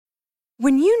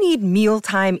When you need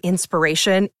mealtime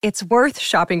inspiration, it's worth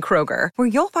shopping Kroger, where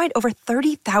you'll find over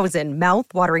 30,000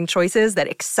 mouth-watering choices that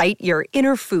excite your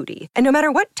inner foodie. And no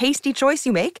matter what tasty choice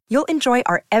you make, you'll enjoy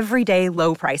our everyday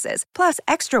low prices, plus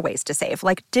extra ways to save,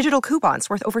 like digital coupons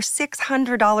worth over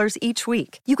 $600 each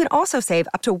week. You can also save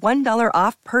up to $1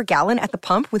 off per gallon at the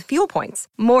pump with fuel points.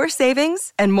 More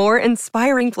savings and more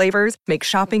inspiring flavors make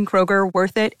shopping Kroger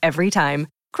worth it every time.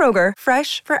 Kroger,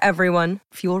 fresh for everyone.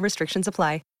 Fuel restrictions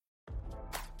apply.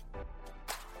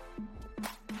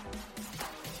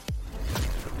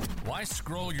 Why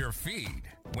scroll your feed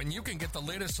when you can get the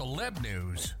latest celeb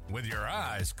news with your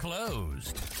eyes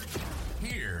closed?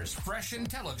 Here's fresh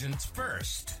intelligence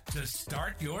first to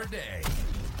start your day.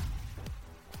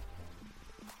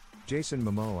 Jason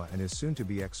Momoa and his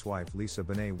soon-to-be ex-wife Lisa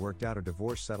Bonet worked out a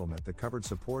divorce settlement that covered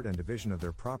support and division of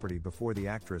their property before the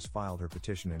actress filed her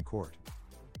petition in court.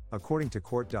 According to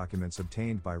court documents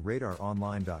obtained by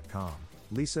RadarOnline.com,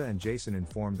 Lisa and Jason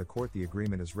informed the court the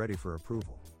agreement is ready for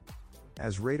approval.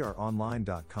 As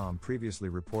RadarOnline.com previously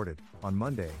reported, on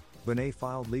Monday, Bonet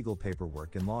filed legal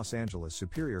paperwork in Los Angeles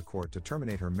Superior Court to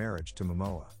terminate her marriage to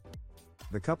Momoa.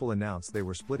 The couple announced they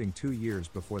were splitting 2 years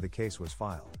before the case was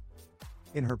filed.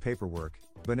 In her paperwork,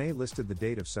 Bonet listed the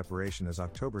date of separation as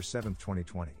October 7,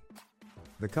 2020.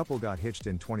 The couple got hitched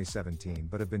in 2017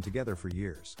 but have been together for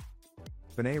years.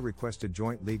 Bonet requested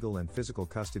joint legal and physical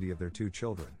custody of their 2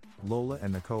 children, Lola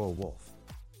and Nakoa Wolf.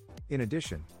 In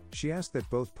addition, she asked that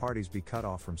both parties be cut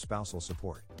off from spousal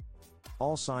support.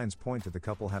 All signs point to the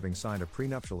couple having signed a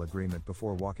prenuptial agreement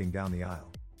before walking down the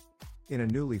aisle. In a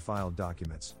newly filed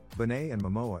documents, Bonet and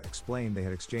Momoa explained they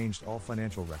had exchanged all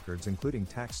financial records including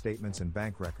tax statements and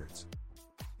bank records.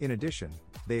 In addition,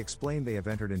 they explained they have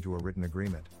entered into a written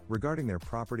agreement regarding their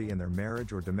property and their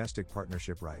marriage or domestic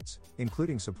partnership rights,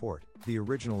 including support, the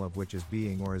original of which is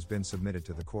being or has been submitted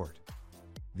to the court.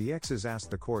 The exes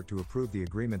asked the court to approve the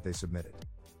agreement they submitted.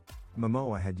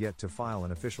 Momoa had yet to file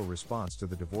an official response to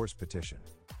the divorce petition.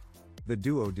 The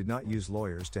duo did not use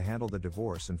lawyers to handle the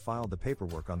divorce and filed the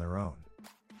paperwork on their own.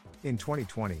 In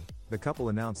 2020, the couple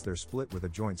announced their split with a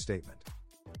joint statement.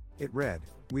 It read,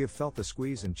 "We have felt the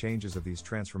squeeze and changes of these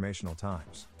transformational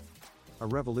times. A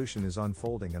revolution is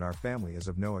unfolding and our family is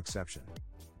of no exception.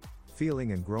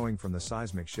 Feeling and growing from the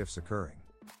seismic shifts occurring."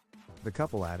 The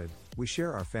couple added, "We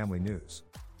share our family news.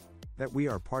 That we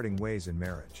are parting ways in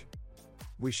marriage.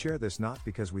 We share this not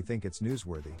because we think it's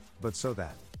newsworthy, but so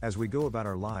that, as we go about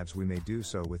our lives we may do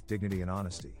so with dignity and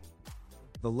honesty.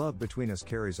 The love between us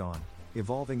carries on,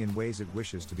 evolving in ways it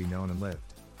wishes to be known and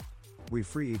lived. We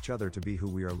free each other to be who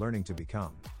we are learning to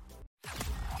become."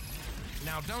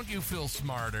 Now don't you feel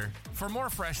smarter? For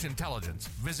more fresh intelligence,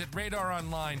 visit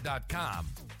RadarOnline.com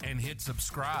and hit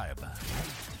subscribe.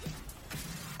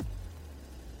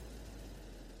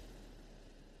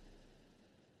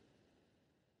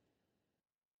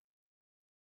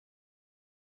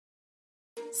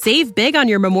 Save big on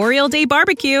your Memorial Day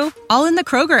barbecue, all in the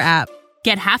Kroger app.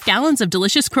 Get half gallons of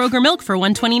delicious Kroger milk for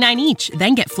 $1.29 each.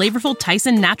 Then get flavorful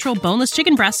Tyson natural boneless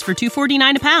chicken breasts for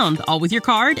 $2.49 a pound, all with your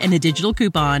card and a digital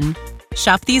coupon.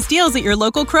 Shop these deals at your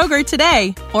local Kroger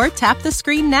today, or tap the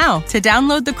screen now to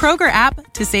download the Kroger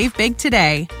app to save big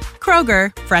today.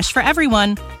 Kroger, fresh for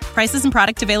everyone. Prices and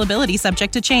product availability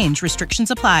subject to change. Restrictions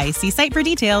apply. See site for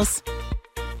details.